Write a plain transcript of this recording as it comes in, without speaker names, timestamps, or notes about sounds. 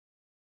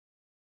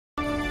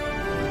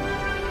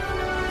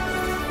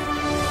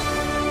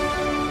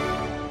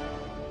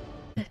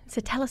So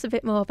tell us a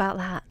bit more about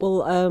that. Well,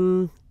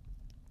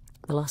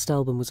 the last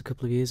album was a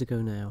couple of years ago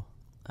now,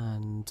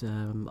 and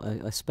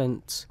I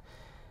spent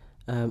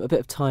a bit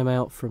of time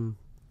out from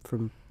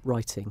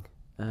writing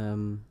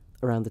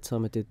around the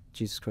time I did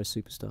Jesus Christ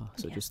Superstar,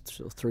 so I just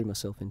sort of threw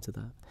myself into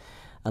that.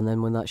 And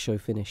then when that show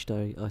finished,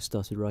 I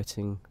started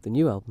writing the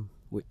new album,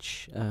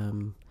 which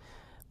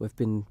we've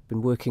been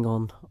working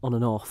on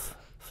and off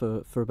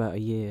for about a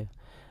year,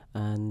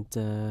 and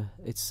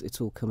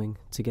it's all coming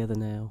together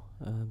now.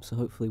 So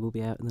hopefully we'll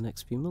be out in the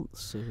next few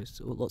months. So it's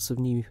lots of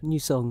new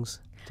songs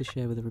to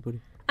share with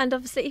everybody. And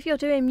obviously, if you're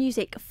doing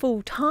music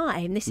full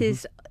time, this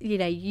is,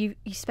 you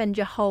spend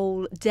your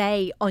whole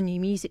day on your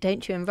music,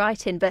 don't you, and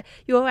writing, but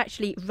you're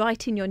actually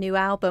writing your new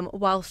album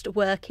whilst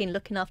working,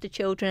 looking after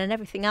children and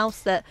everything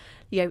else that,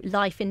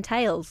 life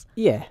entails.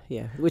 Yeah,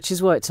 which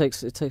is why it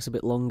takes a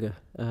bit longer.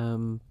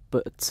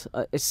 But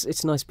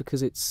it's nice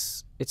because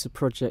it's a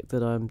project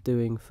that I'm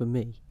doing for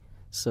me.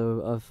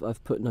 So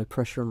I've put no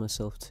pressure on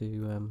myself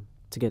to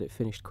get it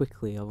finished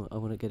quickly. I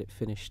want to get it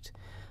finished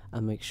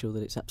and make sure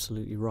that it's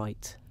absolutely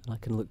right. And I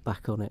can look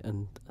back on it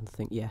and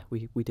think, yeah,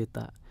 we did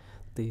that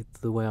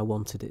the way I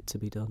wanted it to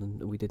be done,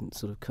 and we didn't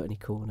sort of cut any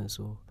corners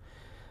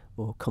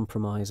or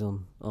compromise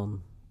on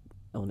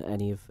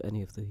any of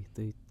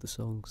the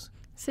songs.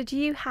 So do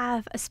you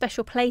have a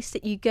special place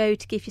that you go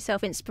to give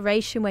yourself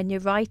inspiration when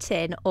you're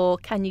writing, or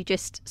can you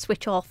just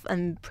switch off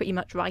and pretty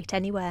much write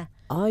anywhere?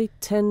 I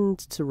tend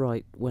to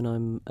write when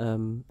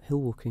I'm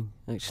hill walking.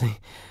 Actually,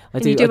 I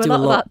do a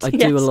lot of that. I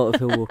do a lot of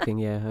hill walking.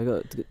 Yeah, I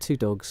got 2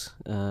 dogs,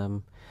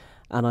 and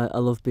I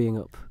love being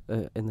up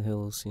in the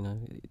hills.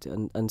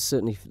 And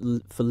certainly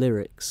for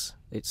lyrics,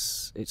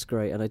 it's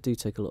great. And I do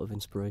take a lot of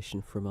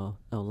inspiration from our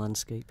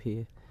landscape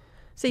here.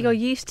 So you're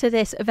used to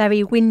this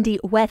very windy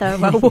weather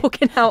while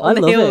walking out on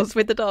the hills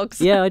with the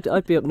dogs. Yeah,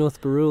 I'd be up North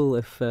Barrule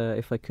if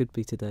I could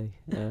be today.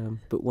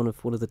 But one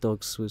of the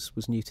dogs was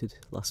neutered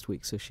last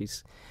week, so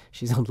she's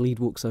on lead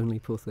walks only,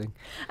 poor thing.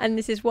 And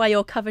this is why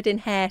you're covered in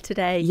hair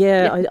today.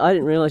 Yeah, I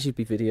didn't realise you'd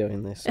be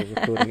videoing this or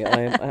recording it.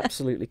 I am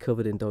absolutely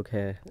covered in dog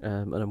hair,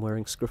 and I'm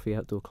wearing scruffy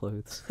outdoor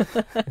clothes.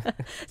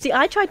 See,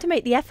 I tried to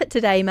make the effort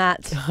today,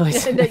 Matt.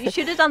 You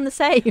should have done the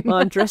same. Well,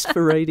 I'm dressed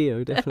for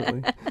radio,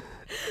 definitely.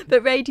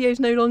 But radio's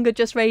no longer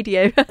just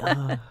radio.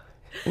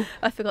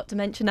 I forgot to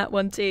mention that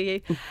one to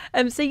you.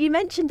 So you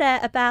mentioned there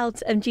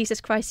about Jesus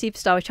Christ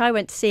Superstar, which I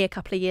went to see a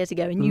couple of years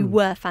ago, and you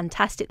were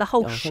fantastic. The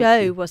whole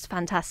show was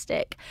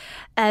fantastic.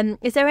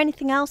 Is there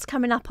anything else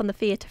coming up on the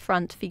theatre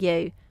front for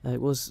you?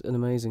 It was an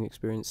amazing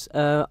experience.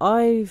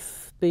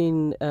 I've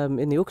been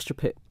in the orchestra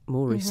pit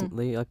more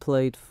recently. I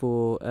played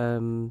for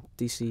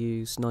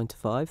DCU's 9 to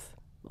 5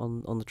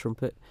 on the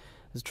trumpet.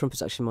 The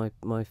trumpet's actually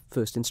my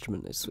first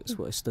instrument. It's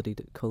what I studied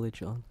at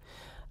college on.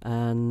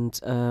 And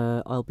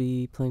I'll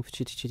be playing for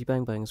Chitty Chitty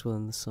Bang Bang as well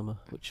in the summer,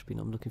 which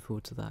I'm looking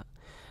forward to that.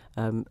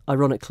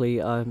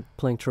 Ironically, I'm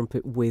playing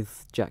trumpet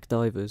with Jack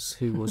Divers,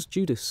 who was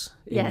Judas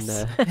in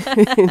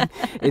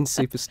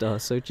Superstar.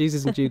 So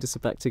Jesus and Judas are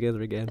back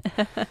together again.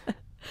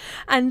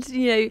 And,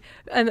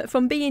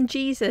 from being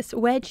Jesus,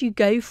 where do you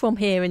go from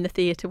here in the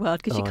theatre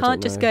world? Because you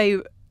can't just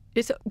go,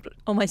 it's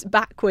almost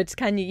backwards,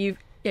 can you?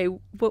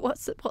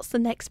 What's the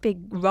next big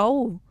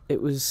role?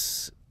 It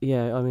was,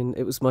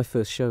 it was my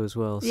first show as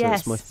well, so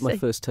it's my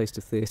first taste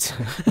of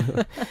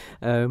theatre.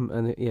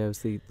 And it was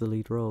the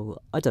lead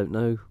role. I don't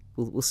know.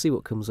 We'll see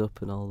what comes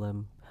up, and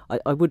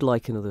I would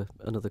like another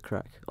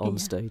crack on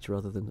stage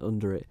rather than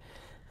under it.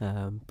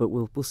 But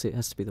we'll see. It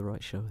has to be the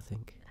right show, I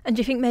think. And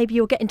do you think maybe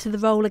you'll get into the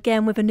role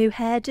again with a new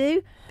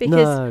hairdo?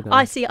 Because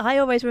no. I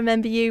always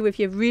remember you with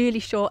your really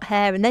short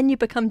hair, and then you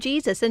become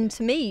Jesus, and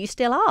to me, you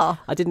still are.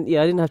 I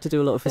didn't have to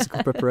do a lot of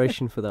physical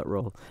preparation for that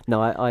role.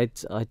 No, I'd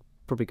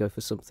probably go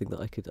for something that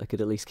I could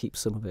at least keep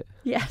some of it.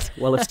 Yes.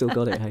 While I've still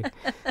got it, hey.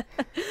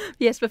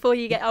 Yes, before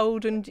you get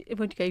old and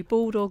would you go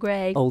bald or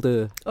grey?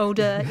 Older,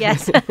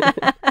 yes.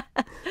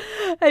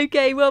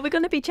 Okay, well, we're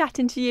going to be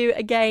chatting to you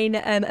again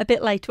a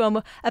bit later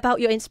on about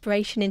your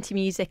inspiration into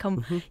music,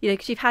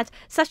 because you've had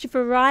such a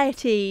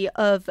variety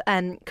of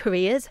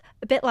careers,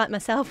 a bit like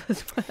myself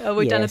as well.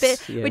 We've done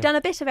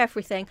a bit of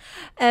everything.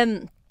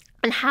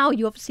 And how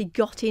you obviously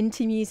got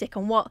into music,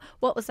 and what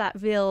was that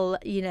real,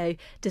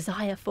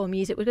 desire for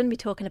music. We're going to be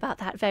talking about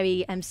that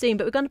very soon,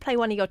 but we're going to play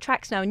one of your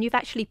tracks now, and you've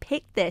actually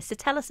picked this. So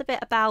tell us a bit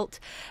about,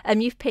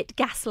 you've picked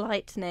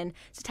Gaslighting.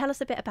 So tell us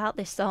a bit about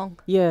this song.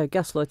 Yeah,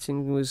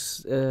 Gaslighting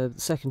was the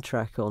second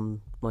track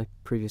on my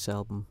previous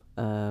album.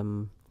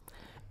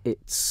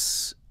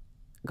 It's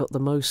got the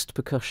most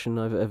percussion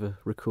I've ever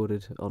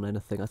recorded on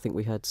anything. I think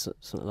we had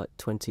something like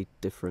 20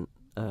 different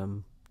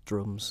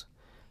drums,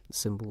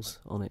 cymbals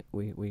on it.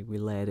 We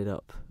layered it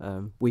up.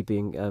 We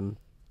being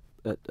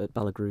at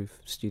Ballagroove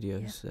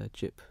Studios,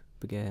 Jip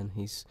began.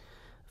 He's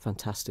a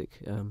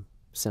fantastic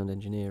sound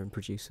engineer and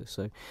producer.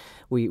 So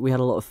we had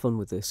a lot of fun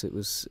with this. It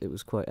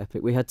was quite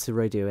epic. We had to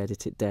radio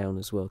edit it down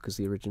as well because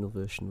the original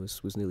version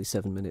was nearly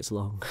 7 minutes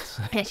long.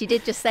 Yes, you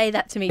did just say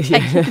that to me.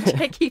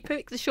 Check you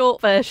picked the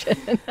short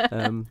version.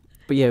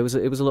 But yeah, it was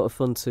a lot of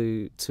fun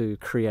to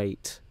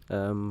create.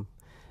 A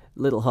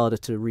little harder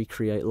to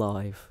recreate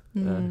live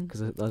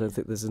because I don't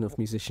think there's enough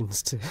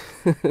musicians to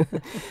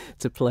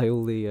to play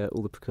all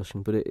the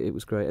percussion. But it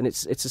was great, and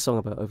it's a song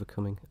about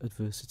overcoming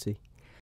adversity.